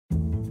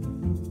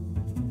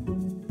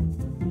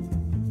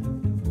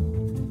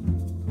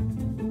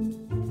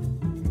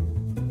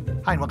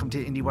Hi, and welcome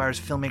to IndieWire's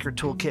Filmmaker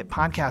Toolkit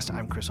podcast.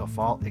 I'm Chris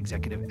O'Falt,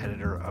 executive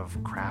editor of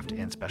craft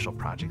and special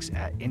projects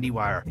at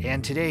IndieWire.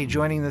 And today,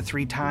 joining the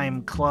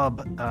three-time club,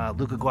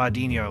 Luca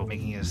Guadagnino,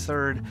 making his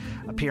third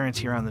appearance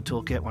here on the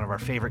Toolkit, one of our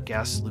favorite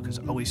guests. Luca's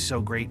always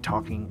so great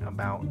talking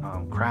about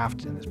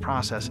craft and his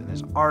process and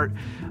his art.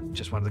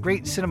 Just one of the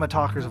great cinema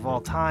talkers of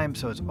all time,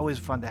 so it's always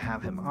fun to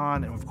have him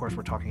on. And of course,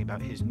 we're talking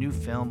about his new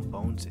film,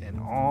 Bones and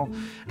All,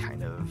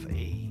 kind of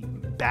a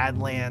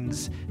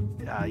Badlands,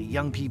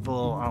 young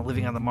people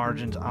living on the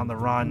margins, on the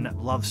run,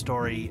 love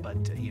story, but,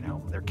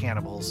 they're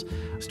cannibals,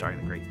 starring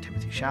the great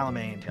Timothée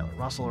Chalamet and Taylor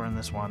Russell are in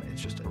this one.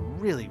 It's just a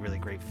really, really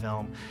great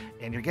film,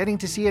 and you're getting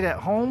to see it at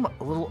home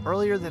a little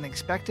earlier than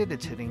expected.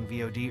 It's hitting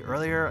VOD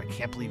earlier. I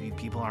can't believe you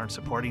people aren't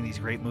supporting these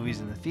great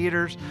movies in the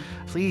theaters.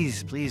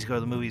 Please go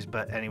to the movies,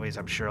 but anyways,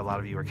 I'm sure a lot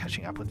of you are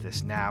catching up with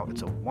this now.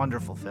 It's a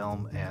wonderful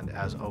film, and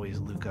as always,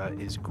 Luca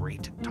is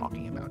great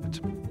talking about it.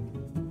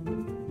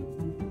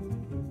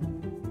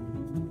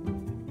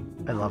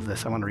 I love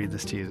this. I want to read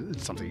this to you.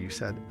 It's something you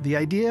said. The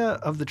idea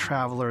of the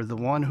traveler, the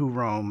one who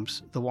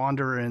roams, the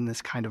wanderer in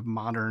this kind of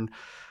modern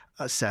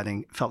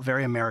setting felt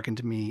very American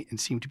to me and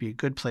seemed to be a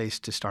good place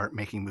to start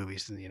making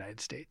movies in the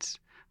United States.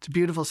 It's a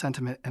beautiful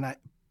sentiment. And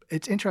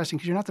it's interesting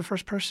because you're not the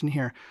first person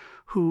here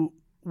who,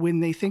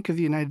 when they think of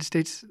the United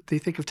States, they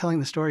think of telling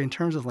the story in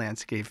terms of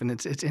landscape. And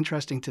it's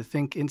interesting to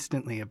think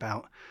instantly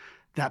about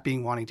that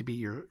being wanting to be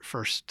your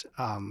first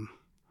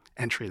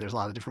entry. There's a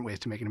lot of different ways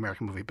to make an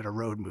American movie, but a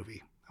road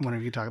movie. I wonder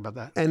if you could talk about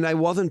that. And I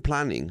wasn't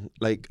planning.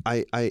 Like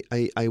I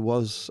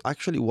was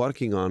actually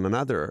working on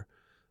another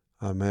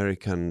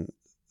American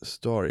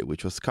story,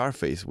 which was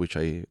Scarface, which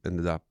I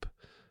ended up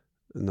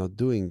not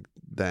doing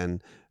then.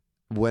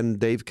 When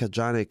Dave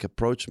Kajanek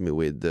approached me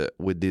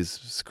with this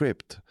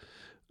script,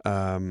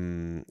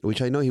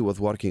 which I know he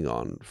was working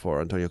on for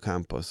Antonio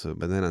Campos,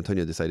 but then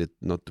Antonio decided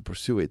not to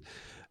pursue it.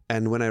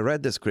 And when I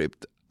read the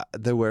script,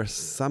 there were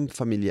some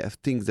familiar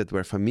things that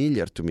were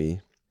familiar to me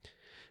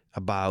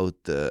about,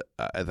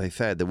 as I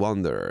said, the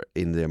wonder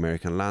in the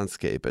American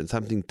landscape, and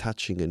something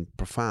touching and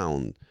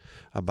profound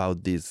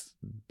about this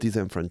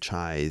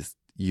disenfranchised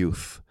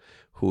youth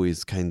who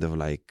is kind of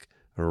like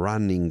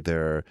running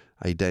their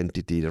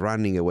identity,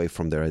 running away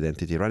from their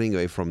identity, running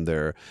away from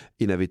their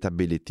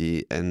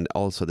inevitability, and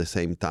also at the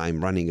same time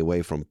running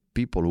away from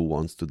people who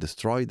wants to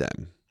destroy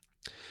them.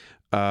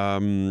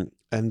 And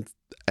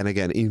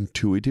again,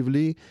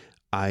 intuitively,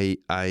 I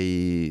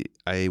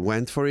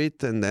went for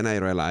it, and then I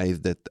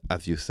realized that,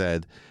 as you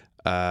said,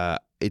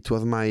 it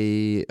was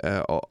my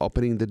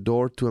opening the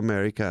door to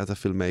America as a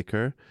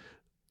filmmaker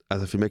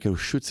who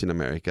shoots in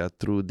America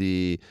through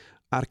the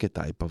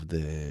archetype of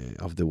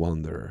the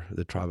wanderer,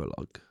 the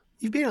travelogue.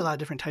 You've made a lot of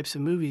different types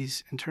of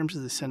movies in terms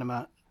of the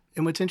cinema,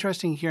 and what's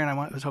interesting here, and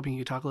I was hoping you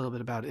could talk a little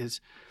bit about,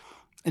 is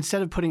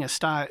instead of putting a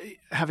style,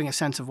 having a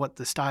sense of what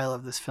the style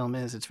of this film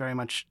is, it's very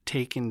much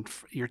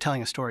you're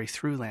telling a story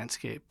through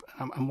landscape.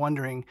 I'm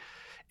wondering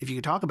if you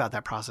could talk about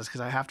that process, because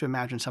I have to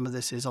imagine some of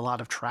this is a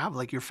lot of travel.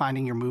 Like you're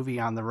finding your movie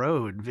on the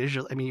road,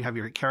 visual. I mean, you have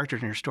your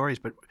characters and your stories,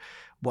 but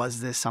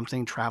was this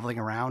something traveling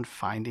around,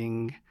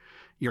 finding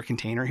your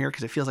container here?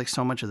 Because it feels like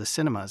so much of the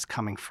cinema is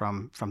coming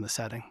from the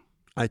setting.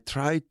 I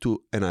try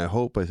to, and I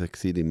hope I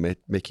succeed in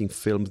making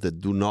films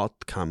that do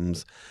not come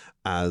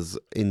as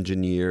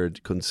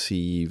engineered,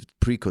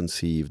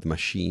 preconceived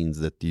machines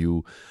that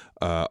you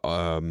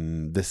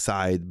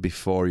decide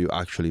before you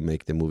actually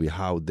make the movie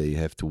how they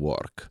have to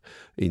work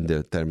in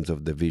the terms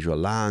of the visual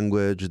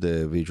language,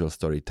 the visual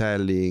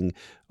storytelling,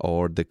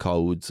 or the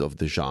codes of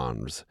the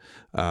genres.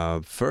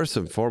 First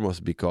and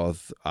foremost,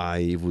 because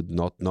I would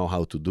not know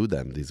how to do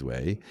them this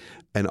way,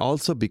 and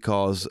also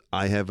because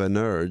I have an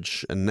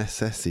urge, a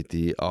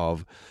necessity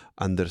of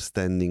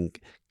understanding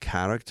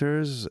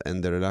characters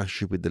and the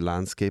relationship with the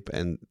landscape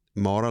and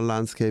moral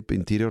landscape,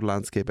 interior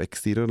landscape,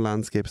 exterior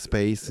landscape,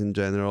 space in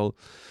general,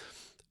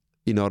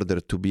 in order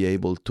to be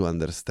able to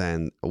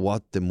understand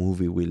what the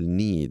movie will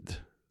need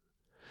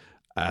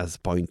as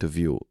point of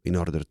view in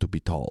order to be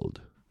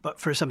told. But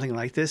for something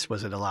like this,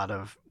 was it a lot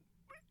of,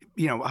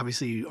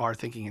 obviously you are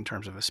thinking in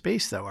terms of a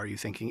space, though. Are you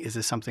thinking, is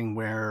this something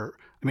where,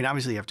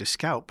 obviously you have to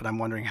scout, but I'm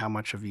wondering how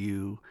much of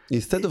you...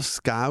 Instead of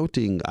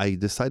scouting, I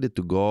decided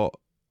to go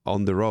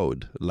on the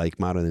road, like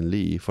Maren and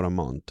Lee, for a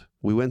month.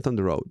 We went on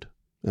the road,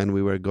 and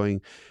we were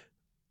going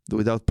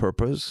without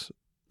purpose.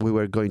 We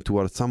were going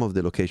towards some of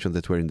the locations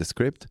that were in the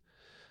script,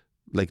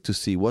 like to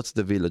see what's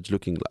the village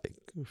looking like,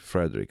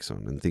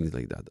 Frederickson and things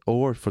like that.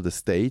 Or for the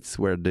states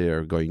where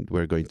we're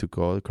going to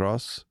go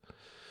across.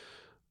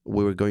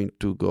 We were going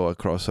to go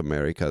across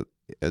America,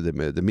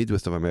 the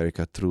Midwest of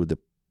America, through the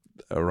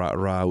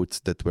routes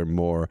that were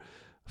more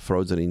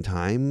frozen in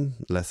time,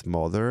 less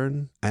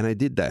modern. And I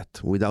did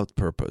that without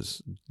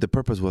purpose. The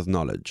purpose was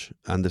knowledge,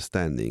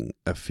 understanding,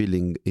 a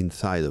feeling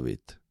inside of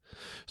it.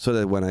 So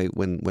that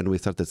when we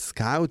started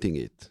scouting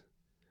it,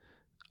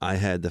 I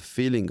had a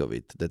feeling of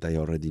it that I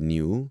already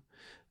knew,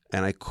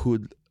 and I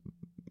could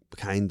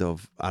kind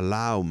of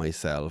allow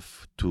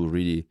myself to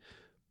really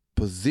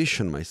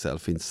position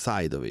myself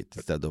inside of it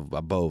instead of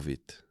above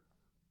it,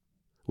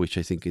 which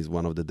I think is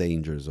one of the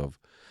dangers of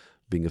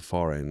being a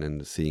foreign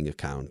and seeing a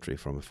country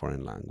from a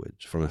foreign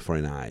language, from a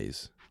foreign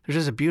eyes. There's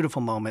just a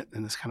beautiful moment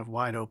in this kind of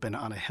wide open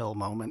on a hill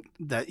moment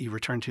that you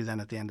return to then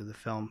at the end of the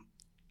film.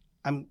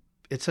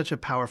 It's such a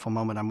powerful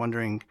moment. I'm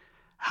wondering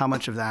how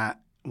much of that,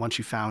 once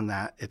you found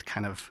that, you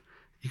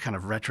kind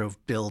of retro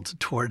build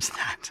towards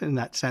that, in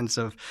that sense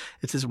of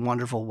it's this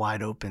wonderful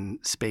wide open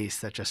space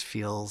that just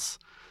feels,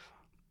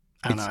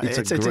 I don't know.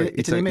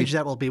 It's an image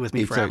that will be with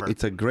me forever.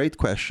 It's a great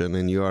question,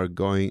 and you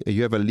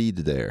have a lead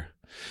there.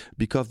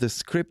 Because the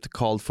script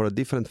called for a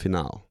different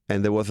finale,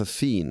 and there was a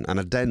scene, an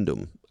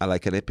addendum,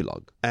 like an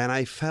epilogue. And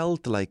I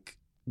felt like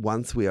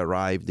once we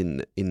arrived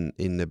in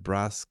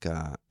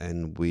Nebraska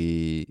and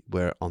we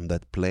were on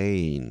that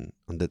plain,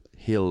 on that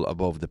hill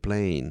above the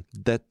plain,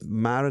 that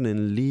Maren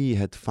and Lee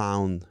had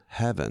found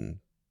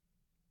heaven,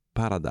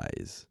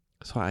 paradise.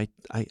 So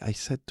I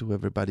said to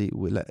everybody,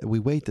 we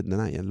waited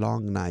a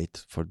long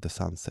night for the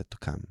sunset to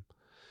come.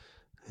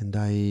 And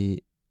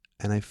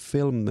I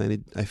feel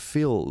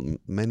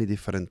many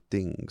different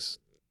things.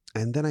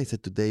 And then I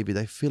said to David,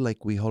 I feel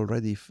like we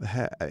already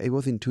it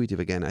was intuitive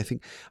again. I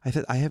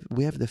said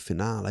we have the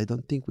finale. I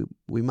don't think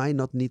we might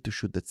not need to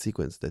shoot that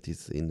sequence that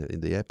is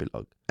in the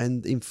epilogue.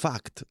 And in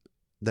fact,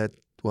 that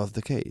was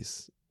the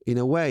case. In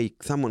a way,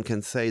 someone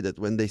can say that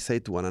when they say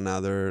to one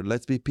another,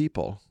 let's be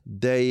people,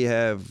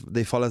 they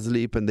fall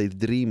asleep and they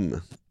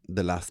dream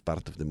the last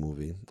part of the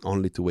movie,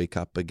 only to wake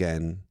up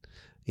again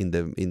in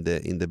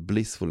the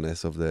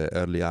blissfulness of the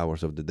early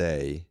hours of the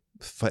day,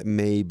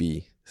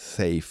 maybe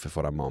safe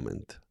for a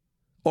moment.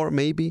 Or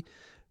maybe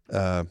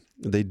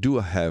they do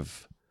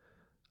have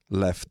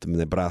left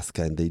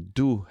Nebraska and they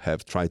do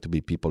have tried to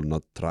be people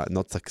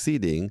not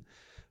succeeding,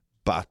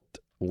 but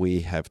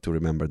we have to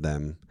remember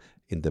them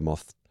in the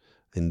most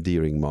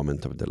endearing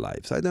moment of their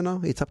lives. I don't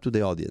know. It's up to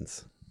the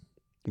audience.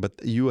 But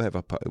you have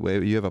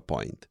a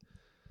point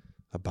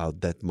about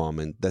that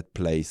moment, that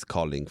place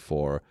calling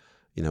for,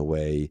 in a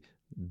way,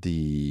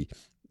 the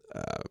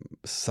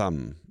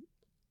sum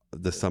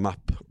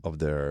up of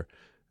their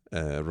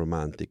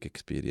romantic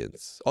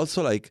experience.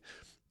 Also, like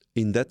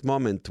in that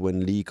moment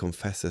when Lee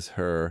confesses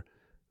her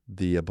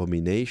the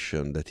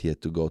abomination that he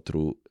had to go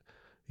through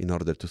in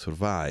order to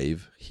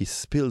survive, he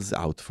spills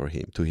out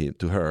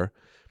to her,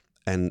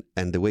 and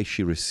the way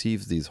she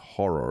receives these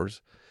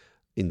horrors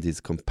in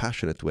this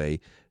compassionate way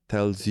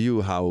tells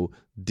you how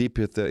deep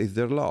is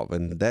their love,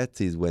 and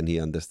that is when he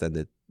understands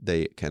that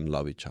they can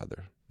love each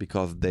other,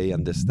 because they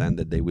understand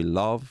that they will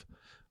love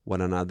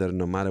one another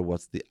no matter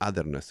what's the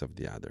otherness of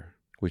the other,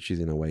 which is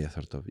in a way a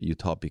sort of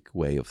utopic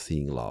way of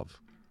seeing love.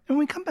 And when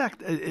we come back,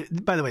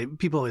 by the way,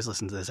 people always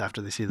listen to this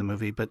after they see the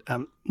movie, but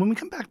when we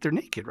come back, they're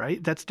naked,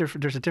 right? That's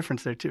different. There's a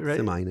difference there too, right?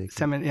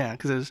 Semi-naked. Yeah,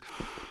 because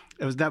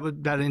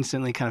that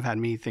instantly kind of had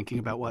me thinking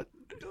about what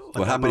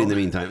happened in the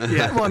meantime.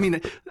 Yeah, well, I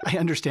mean, I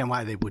understand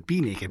why they would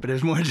be naked, but it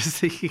was more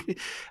just the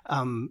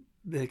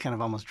kind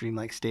of almost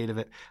dreamlike state of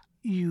it.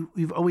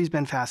 You've always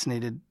been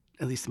fascinated,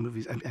 at least the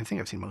movies. I think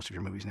I've seen most of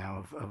your movies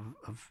now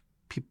of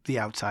the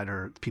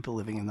outsider, people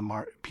living in the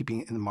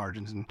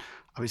margins, and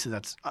obviously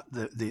that's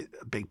the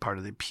big part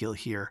of the appeal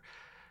here.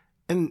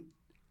 And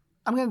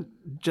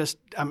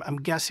I'm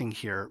guessing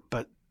here,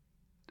 but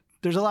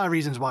there's a lot of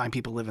reasons why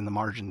people live in the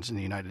margins in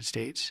the United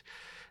States.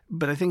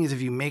 But the thing is,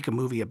 if you make a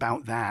movie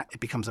about that, it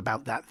becomes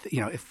about that.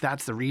 If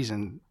that's the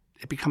reason,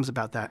 it becomes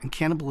about that. And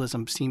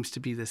cannibalism seems to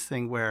be this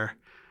thing where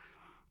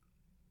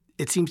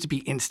it seems to be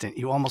instant.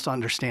 You almost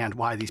understand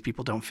why these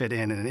people don't fit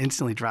in, and it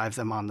instantly drives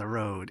them on the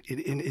road.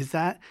 Is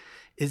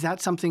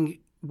that something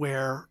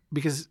where,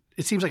 because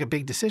it seems like a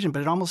big decision,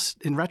 but it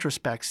almost, in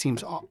retrospect,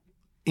 seems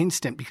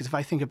instant? Because if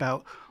I think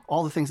about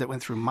all the things that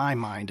went through my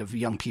mind of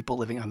young people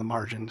living on the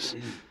margins,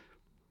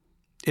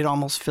 it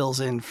almost fills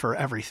in for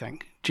everything,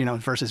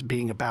 versus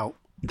being about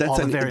all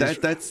the various...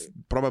 That's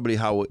probably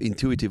how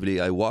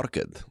intuitively I work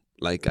it.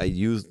 Like I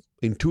use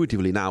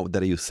intuitively, now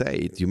that you say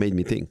it, you made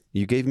me think.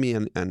 You gave me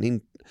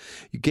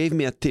you gave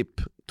me a tip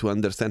to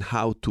understand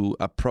how to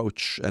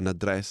approach and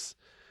address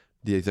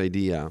this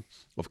idea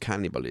of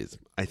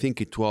cannibalism. I think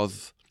it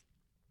was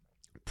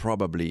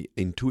probably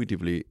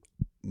intuitively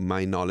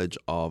my knowledge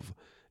of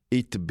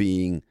it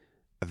being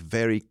a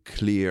very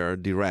clear,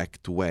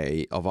 direct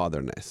way of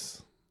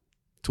otherness.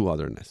 To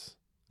otherness.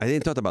 I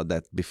didn't thought about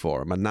that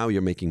before, but now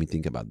you're making me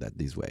think about that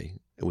this way,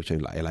 which I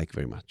like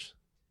very much.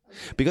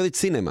 Because it's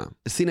cinema.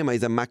 Cinema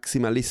is a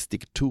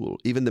maximalistic tool.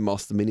 Even the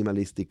most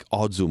minimalistic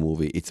Ozu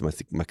movie, it's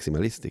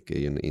maximalistic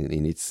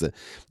in its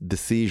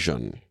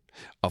decision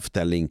of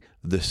telling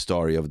the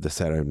story of the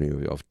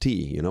ceremony of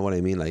tea. You know what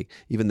I mean? Like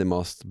even the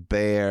most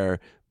bare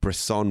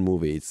Bresson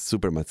movie, it's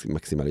super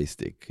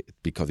maximalistic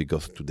because it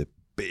goes to the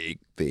big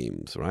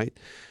themes, right?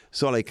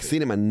 So like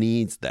cinema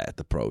needs that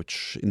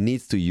approach. It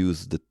needs to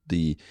use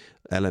the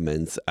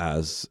elements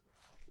as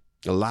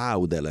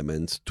loud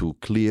elements to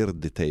clear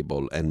the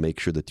table and make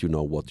sure that you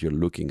know what you're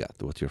looking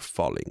at, what you're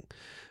following,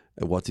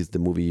 what is the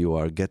movie you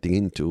are getting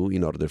into,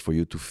 in order for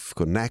you to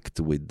connect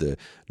with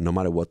no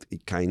matter what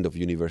kind of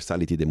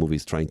universality the movie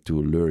is trying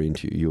to lure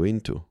you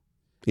into.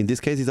 In this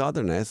case, it's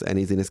otherness and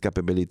it's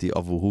inescapability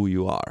of who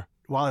you are.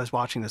 while I was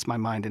watching this, my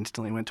mind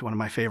instantly went to one of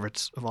my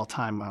favorites of all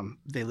time,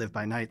 They Live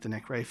by Night, the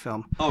Nick Ray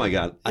film. Oh my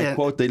God. I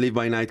quote They Live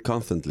by Night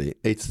constantly.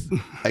 It's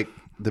like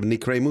the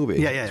Nick Ray movie.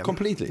 Yeah.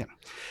 Completely. Yeah.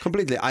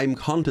 Completely. I'm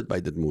haunted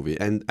by that movie.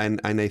 And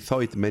I saw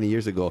it many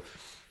years ago.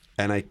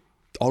 And I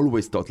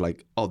always thought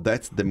like, oh,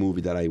 that's the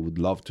movie that I would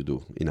love to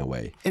do in a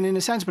way. And in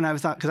a sense, when I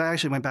was because I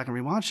actually went back and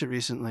rewatched it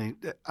recently,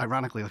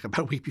 ironically, like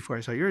about a week before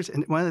I saw yours.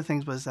 And one of the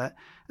things was that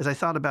as I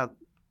thought about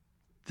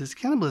this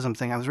cannibalism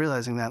thing, I was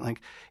realizing that, like,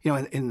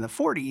 in the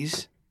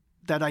 40s,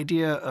 that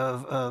idea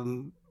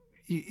of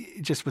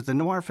just with the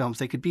noir films,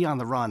 they could be on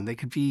the run. They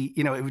could be,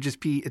 it would just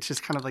be, it's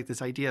just kind of like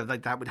this idea of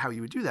like how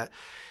you would do that.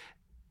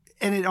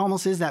 And it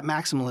almost is that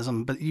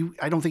maximalism, but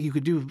I don't think you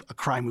could do a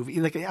crime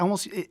movie. Like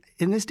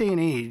in this day and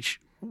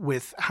age,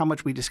 with how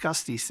much we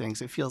discuss these things,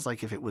 it feels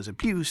like if it was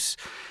abuse,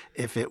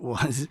 if they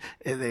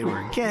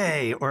were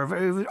gay, or if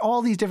it was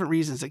all these different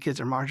reasons that kids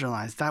are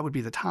marginalized, that would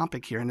be the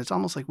topic here. And it's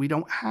almost like we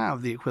don't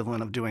have the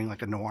equivalent of doing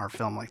like a noir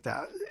film like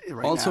that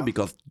right also now.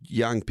 Because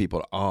young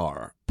people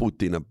are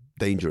put in a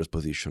dangerous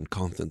position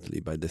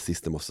constantly by the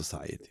system of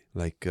society.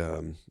 Like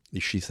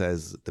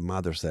the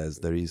mother says,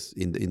 there is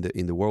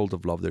in the world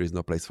of love there is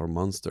no place for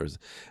monsters,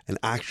 and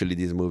actually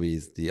this movie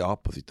is the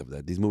opposite of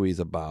that. This movie is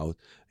about,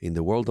 in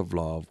the world of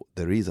love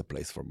there is a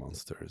place for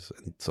monsters,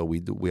 and so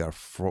we are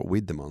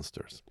with the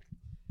monsters.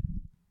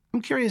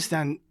 I'm curious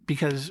then,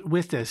 because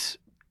with this,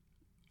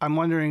 I'm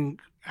wondering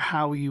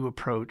how you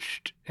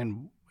approached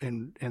and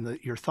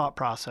your thought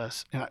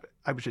process. And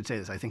I should say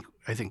this: I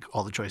think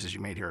all the choices you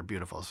made here are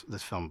beautiful.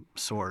 This film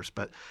soars,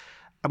 but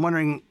I'm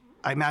wondering.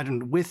 I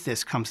imagine with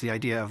this comes the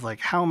idea of like,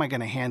 how am I going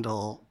to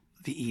handle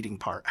the eating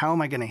part? How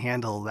am I going to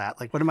handle that?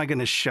 Like, what am I going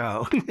to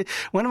show?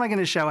 When am I going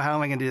to show? How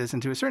am I going to do this?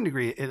 And to a certain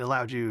degree, it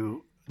allowed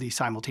you the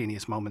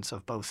simultaneous moments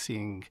of both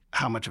seeing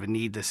how much of a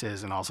need this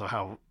is and also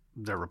how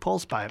they're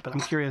repulsed by it. But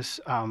I'm curious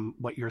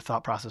what your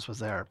thought process was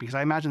there, because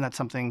I imagine that's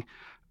something.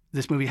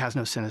 This movie has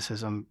no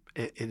cynicism.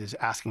 It is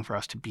asking for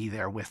us to be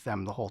there with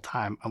them the whole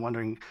time. I'm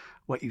wondering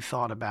what you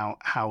thought about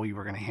how you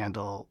were going to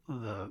handle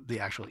the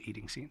actual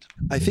eating scenes.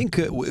 I think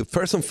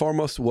first and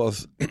foremost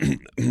was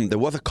there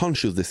was a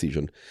conscious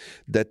decision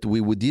that we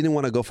didn't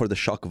want to go for the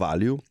shock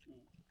value.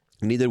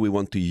 Neither we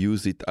want to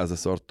use it as a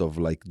sort of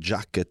like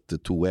jacket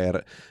to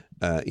wear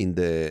in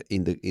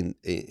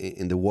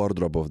the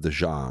wardrobe of the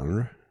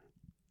genre.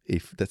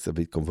 If that's a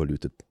bit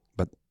convoluted.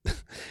 But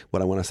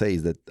what I want to say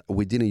is that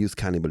we didn't use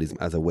cannibalism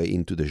as a way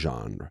into the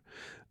genre.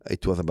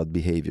 It was about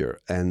behavior.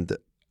 And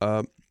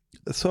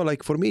so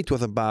like for me, it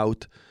was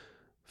about,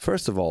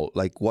 first of all,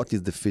 like what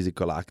is the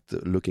physical act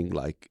looking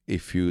like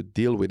if you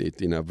deal with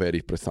it in a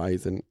very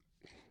precise and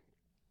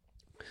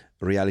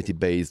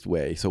reality-based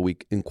way. So we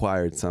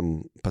inquired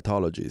some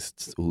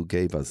pathologists who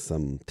gave us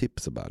some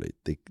tips about it.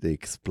 They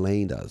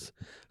explained us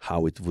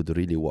how it would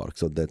really work.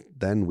 So that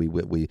then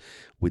we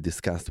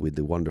discussed with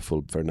the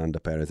wonderful Fernanda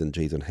Perez and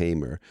Jason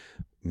Hamer,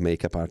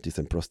 makeup artist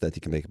and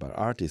prosthetic makeup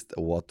artist,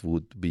 what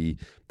would be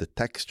the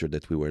texture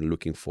that we were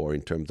looking for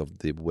in terms of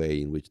the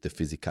way in which the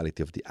physicality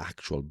of the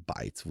actual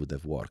bites would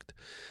have worked.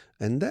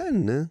 And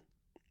then...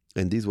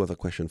 and this was a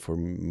question for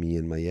me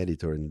and my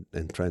editor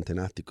and Trent and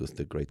Atticus,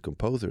 the great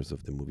composers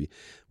of the movie.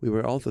 We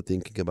were also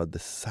thinking about the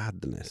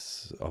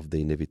sadness of the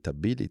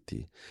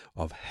inevitability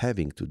of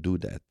having to do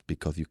that,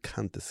 because you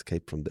can't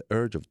escape from the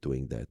urge of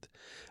doing that,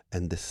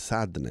 and the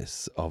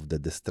sadness of the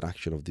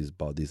destruction of these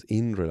bodies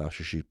in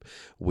relationship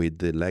with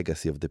the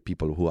legacy of the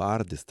people who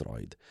are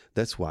destroyed.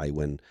 That's why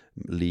when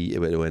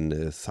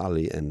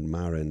Sally and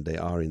Maren, they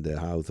are in the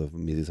house of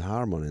Mrs.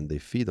 Harmon and they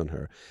feed on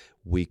her,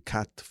 we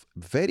cut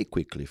very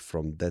quickly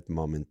from that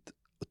moment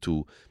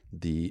to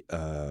the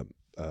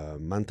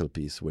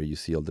mantelpiece where you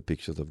see all the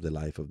pictures of the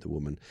life of the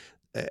woman.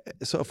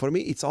 So for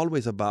me, it's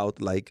always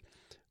about like,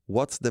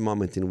 what's the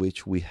moment in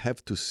which we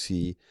have to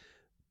see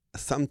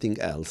something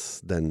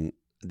else than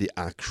the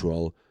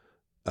actual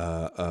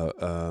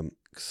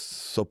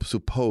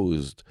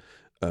supposed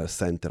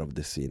center of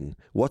the scene.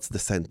 What's the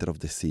center of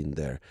the scene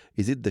there?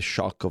 Is it the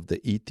shock of the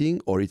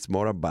eating, or it's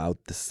more about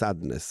the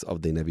sadness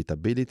of the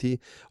inevitability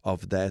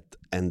of that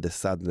and the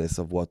sadness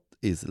of what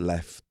is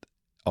left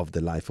of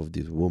the life of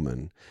this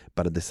woman?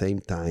 But at the same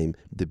time,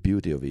 the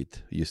beauty of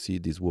it. You see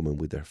this woman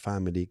with her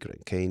family,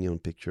 Grand Canyon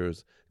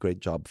pictures. Great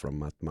job from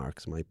Matt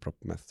Marks, my prop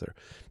master.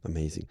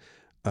 Amazing.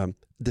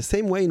 The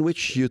same way in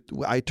which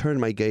I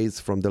turn my gaze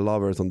from the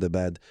lovers on the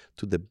bed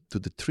to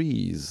the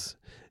trees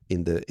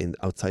in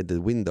outside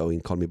the window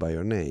in Call Me by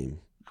Your Name.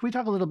 Can we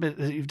talk a little bit?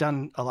 You've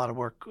done a lot of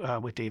work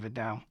with David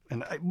now,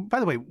 and by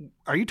the way,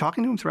 are you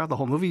talking to him throughout the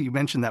whole movie? You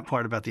mentioned that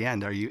part about the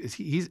end. Are you?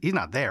 He's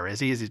not there,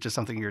 is he? Is it just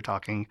something you're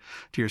talking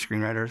to your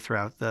screenwriter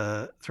throughout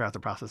the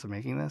process of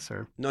making this,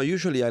 or? No,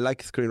 usually I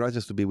like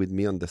screenwriters to be with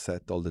me on the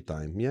set all the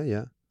time. Yeah.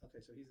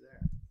 Okay, so he's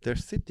there. They're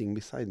sitting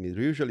beside me,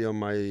 usually on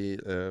my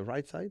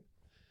right side.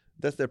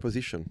 That's their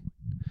position.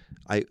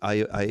 I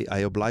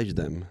oblige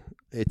them.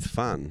 It's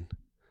fun.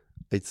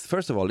 It's,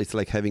 first of all, it's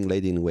like having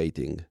lady in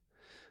waiting,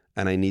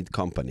 and I need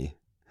company.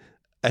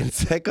 And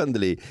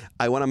secondly,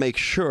 I want to make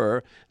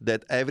sure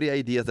that every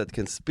idea that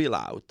can spill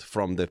out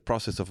from the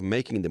process of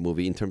making the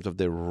movie in terms of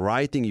the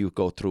writing you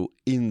go through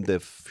in the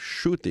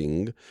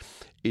shooting,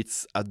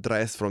 it's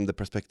addressed from the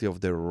perspective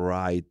of the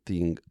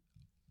writing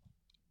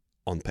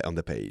on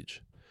the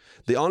page.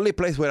 The only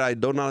place where I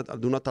do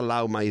not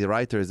allow my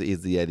writers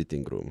is the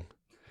editing room,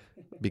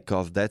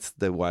 because that's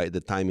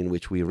the time in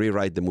which we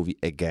rewrite the movie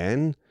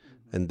again,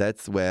 and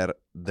that's where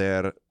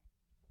their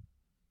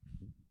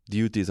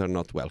duties are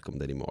not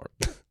welcomed anymore.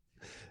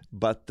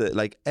 But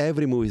like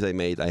every movie I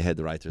made, I had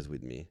writers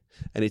with me,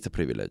 and it's a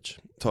privilege.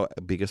 So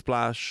Bigger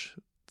Splash,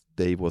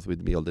 Dave was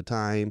with me all the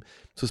time.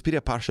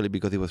 Suspiria partially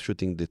because he was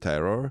shooting The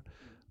Terror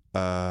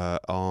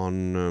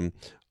on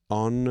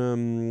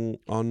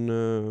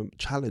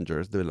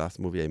Challengers, the last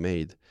movie I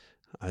made.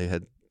 I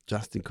had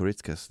Justin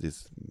Kuritskas,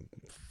 this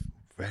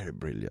very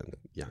brilliant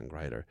young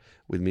writer,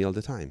 with me all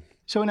the time.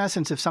 So in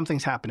essence, if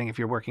something's happening, if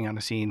you're working on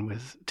a scene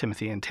with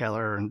Timothy and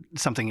Taylor and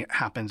something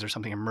happens or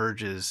something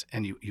emerges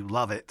and you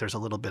love it, there's a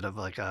little bit of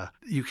like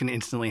you can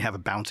instantly have a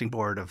bouncing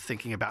board of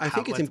thinking about I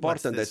think it's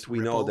important that we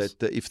know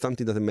that if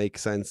something doesn't make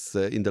sense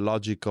in the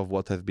logic of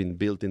what has been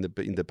built in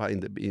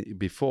the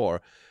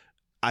before,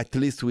 at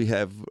least we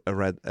have a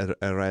red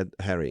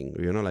herring,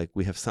 like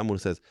we have someone who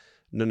says,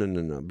 no,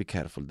 be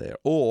careful there.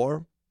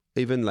 Or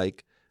even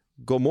like,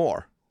 go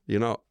more,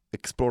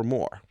 explore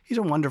more. He's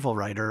a wonderful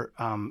writer.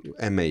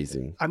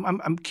 Amazing.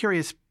 I'm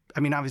curious. I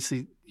mean,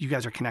 obviously, you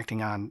guys are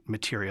connecting on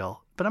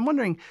material, but I'm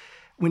wondering,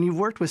 when you've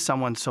worked with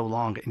someone so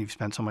long and you've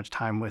spent so much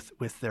time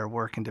with their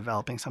work and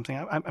developing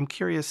something, I'm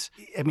curious.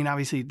 I mean,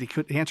 obviously, the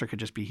answer could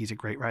just be he's a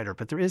great writer,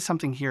 but there is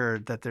something here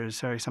that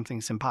there's something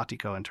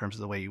simpatico in terms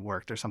of the way you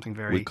work. There's something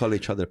very... We call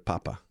each other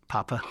Papa.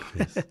 Papa.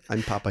 Yes.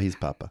 I'm Papa, he's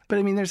Papa. But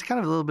I mean, there's kind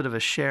of a little bit of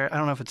a I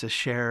don't know if it's a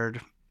shared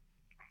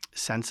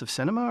sense of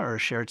cinema or a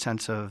shared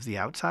sense of the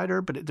outsider,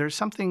 but there's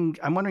something,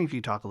 I'm wondering if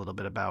you talk a little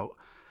bit about,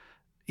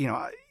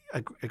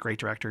 a great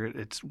director,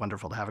 it's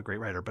wonderful to have a great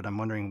writer, but I'm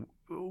wondering,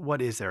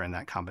 what is there in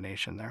that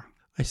combination there?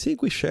 I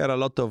think we share a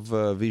lot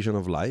of vision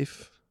of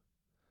life.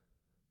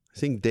 I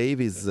think Dave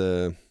is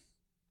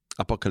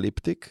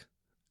apocalyptic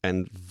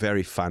and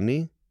very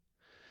funny.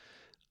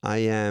 I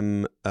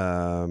am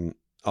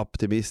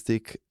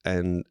optimistic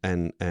and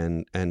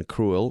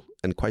cruel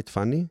and quite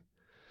funny.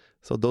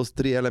 So those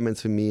three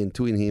elements in me and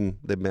two in him,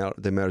 they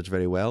merge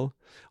very well.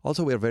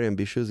 Also, we are very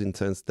ambitious in the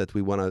sense that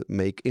we want to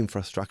make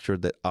infrastructure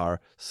that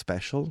are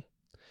special.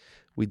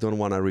 We don't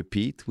want to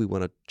repeat. We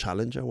want to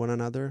challenge one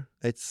another.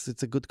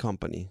 It's a good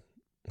company.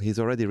 He's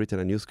already written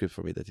a new script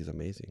for me that is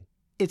amazing.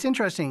 It's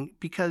interesting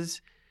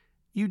because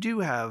you do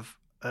have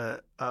a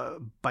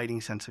biting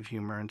sense of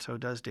humor, and so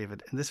does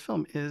David. And this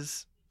film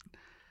is,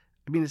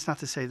 I mean, it's not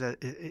to say that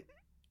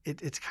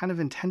it's kind of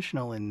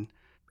intentional in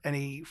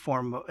any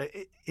form.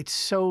 It's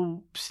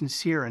so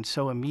sincere and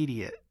so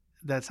immediate.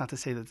 That's not to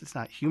say that it's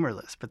not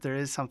humorless, but there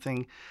is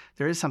something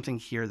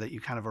here that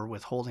you kind of are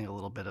withholding a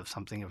little bit of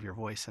something of your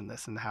voice in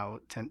this, and how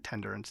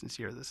tender and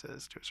sincere this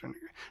is to a certain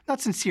degree.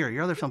 Not sincere.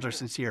 Your other films are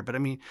sincere, but I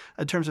mean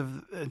in terms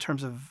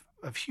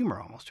of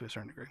humor, almost to a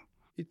certain degree.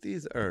 It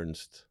is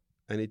earnest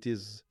and it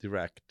is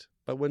direct.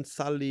 But when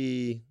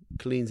Sully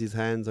cleans his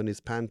hands on his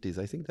panties,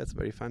 I think that's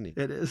very funny.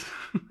 It is.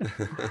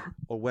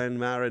 Or when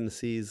Maren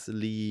sees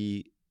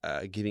Lee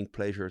giving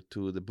pleasure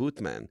to the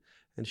bootman,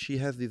 and she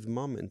has this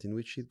moment in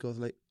which she goes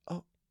like,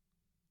 oh,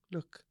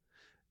 look,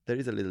 there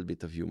is a little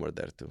bit of humor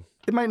there too.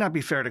 It might not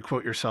be fair to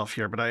quote yourself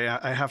here, but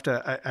I have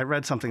to, I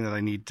read something that I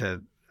need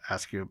to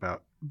ask you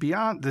about.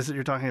 Beyond this,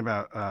 you're talking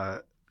about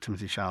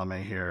Timothée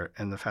Chalamet here,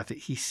 and the fact that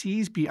he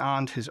sees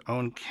beyond his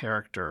own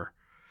character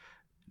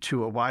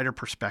to a wider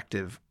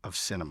perspective of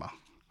cinema.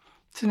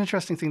 It's an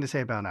interesting thing to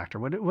say about an actor.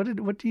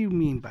 What do you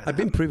mean by that? I've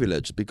been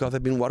privileged because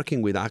I've been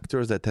working with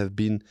actors that have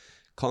been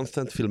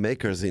constant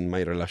filmmakers in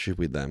my relationship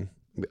with them.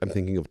 I'm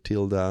thinking of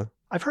Tilda.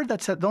 I've heard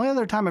that said. The only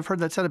other time I've heard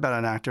that said about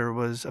an actor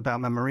was about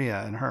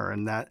Maria and her,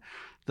 and that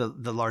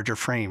the larger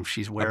frame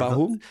she's wearing. About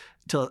whom?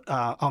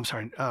 I'm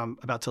sorry.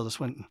 About Tilda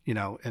Swinton.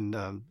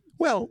 And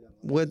well,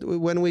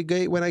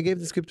 when I gave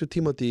the script to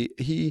Timothy,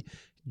 he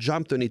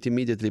jumped on it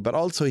immediately. But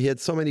also, he had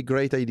so many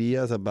great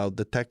ideas about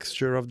the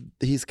texture of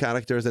his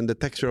characters and the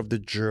texture of the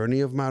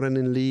journey of Maren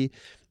and Lee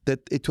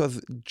that it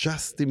was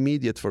just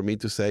immediate for me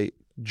to say,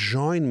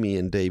 join me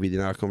and David in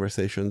our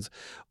conversations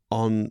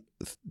on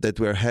that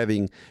we're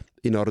having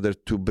in order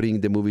to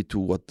bring the movie to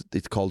what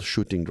it's called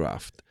shooting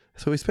draft.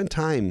 So we spent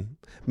time,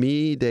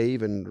 me,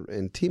 Dave,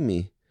 and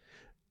Timmy,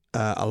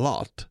 a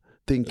lot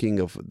thinking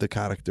of the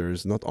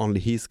characters, not only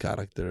his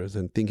characters,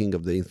 and thinking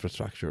of the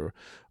infrastructure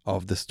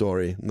of the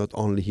story, not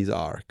only his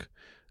arc.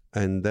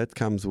 And that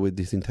comes with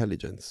his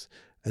intelligence,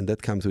 and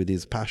that comes with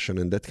his passion,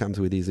 and that comes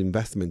with his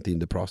investment in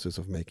the process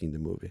of making the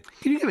movie.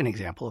 Can you give an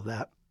example of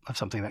that, of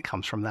something that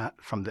comes from that,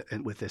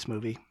 with this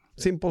movie?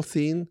 Simple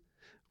scene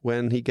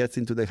when he gets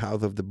into the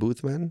house of the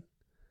boothman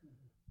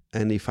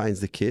and he finds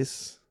the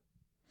kiss.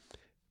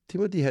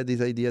 Timothy had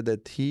this idea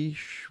that he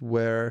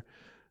were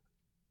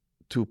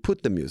to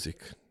put the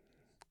music.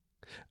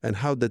 and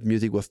how that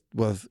music was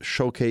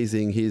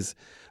showcasing his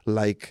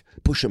like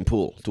push and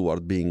pull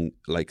toward being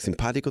like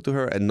simpatico to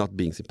her and not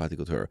being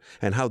simpatico to her,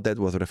 and how that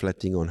was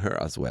reflecting on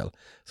her as well.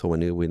 So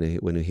when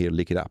you hear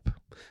Lick It Up,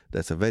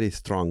 that's a very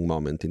strong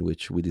moment in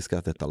which we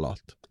discuss that a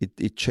lot.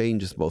 It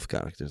changes both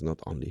characters, not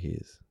only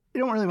his. You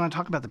don't really want to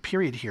talk about the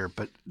period here,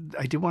 but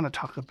I do want to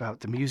talk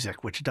about the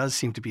music, which does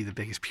seem to be the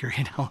biggest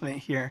period element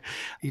here.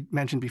 You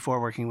mentioned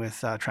before working with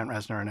Trent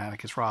Reznor and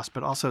Atticus Ross,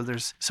 but also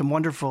there's some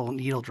wonderful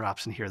needle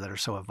drops in here that are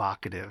so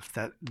evocative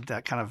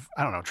that kind of,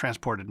 I don't know,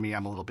 transported me.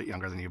 I'm a little bit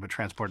younger than you, but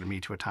transported me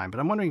to a time. But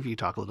I'm wondering if you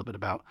talk a little bit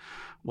about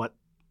what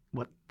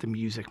the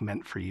music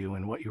meant for you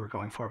and what you were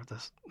going for with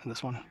this in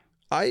this one.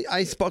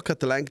 I spoke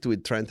at length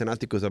with Trent and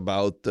Atticus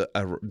about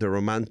the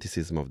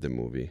romanticism of the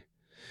movie.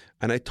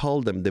 And I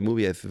told them the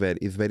movie is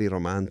very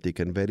romantic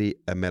and very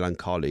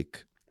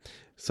melancholic.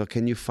 So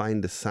can you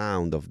find the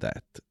sound of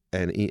that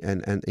and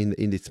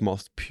in its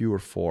most pure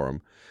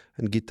form?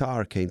 And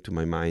guitar came to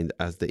my mind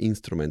as the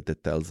instrument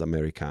that tells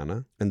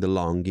Americana and the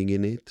longing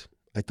in it.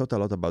 I thought a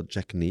lot about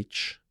Jack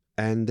Nitzsche,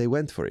 and they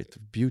went for it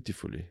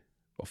beautifully.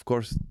 Of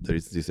course, there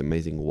is this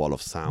amazing wall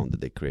of sound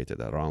that they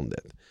created around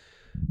it.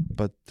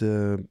 But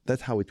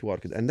that's how it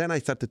worked. And then I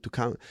started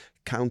to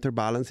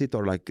counterbalance it,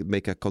 or like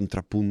make a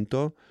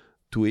contrapunto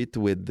to it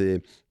with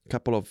the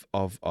couple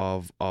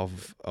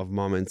of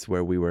moments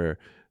where we were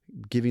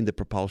giving the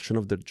propulsion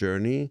of the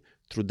journey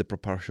through the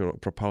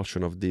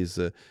propulsion of these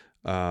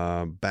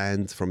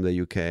bands from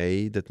the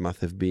UK that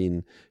must have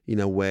been, in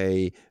a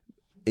way,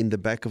 in the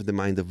back of the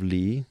mind of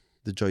Lee,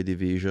 the Joy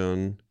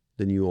Division,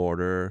 the New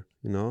Order.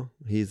 You know,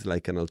 he's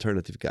like an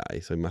alternative guy,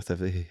 so he must have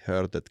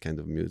heard that kind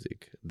of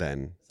music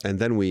then. And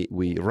then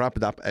we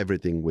wrapped up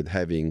everything with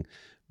having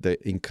the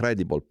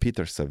incredible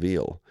Peter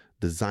Saville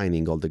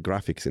designing all the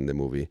graphics in the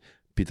movie.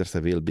 Peter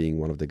Saville being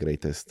one of the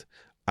greatest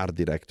art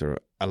director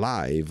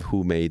alive,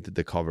 who made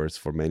the covers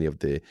for many of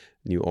the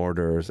New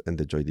Orders and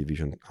the Joy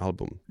Division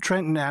album.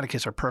 Trent and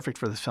Atticus are perfect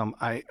for this film.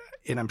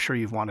 And I'm sure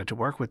you've wanted to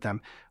work with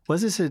them.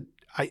 Was this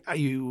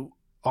you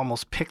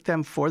almost picked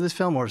them for this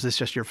film, or is this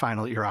just your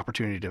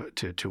opportunity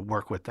to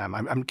work with them?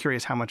 I'm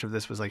curious how much of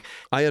this was like.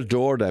 I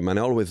adore them and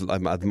I always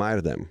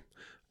admire them.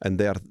 And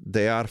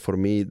they are for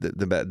me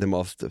the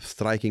most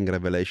striking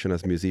revelation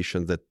as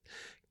musicians that,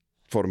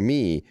 for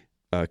me,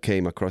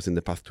 came across in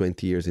the past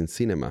 20 years in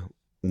cinema,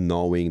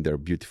 knowing their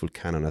beautiful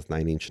canon as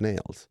Nine Inch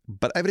Nails.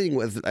 But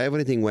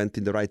everything went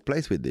in the right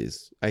place with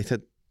this. I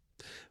said,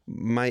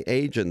 my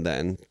agent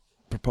then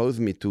proposed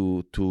me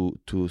to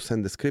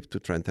send the script to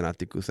Trent and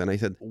Atticus, and I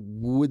said,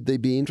 would they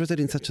be interested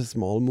in such a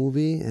small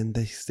movie? And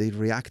they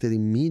reacted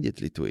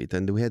immediately to it,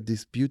 and we had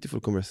these beautiful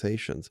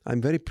conversations.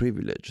 I'm very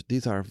privileged.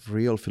 These are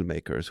real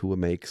filmmakers who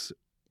makes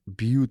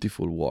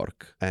beautiful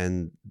work,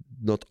 and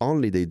not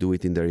only they do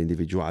it in their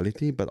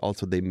individuality, but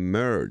also they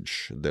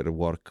merge their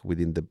work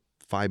within the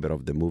fiber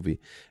of the movie,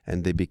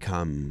 and they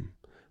become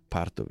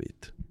part of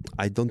it.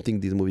 I don't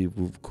think this movie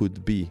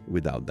could be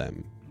without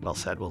them. Well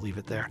said. We'll leave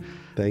it there.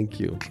 Thank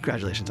you.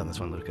 Congratulations on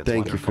this one, Luca. It's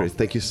Thank wonderful. you, Chris.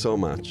 Thank you so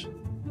much.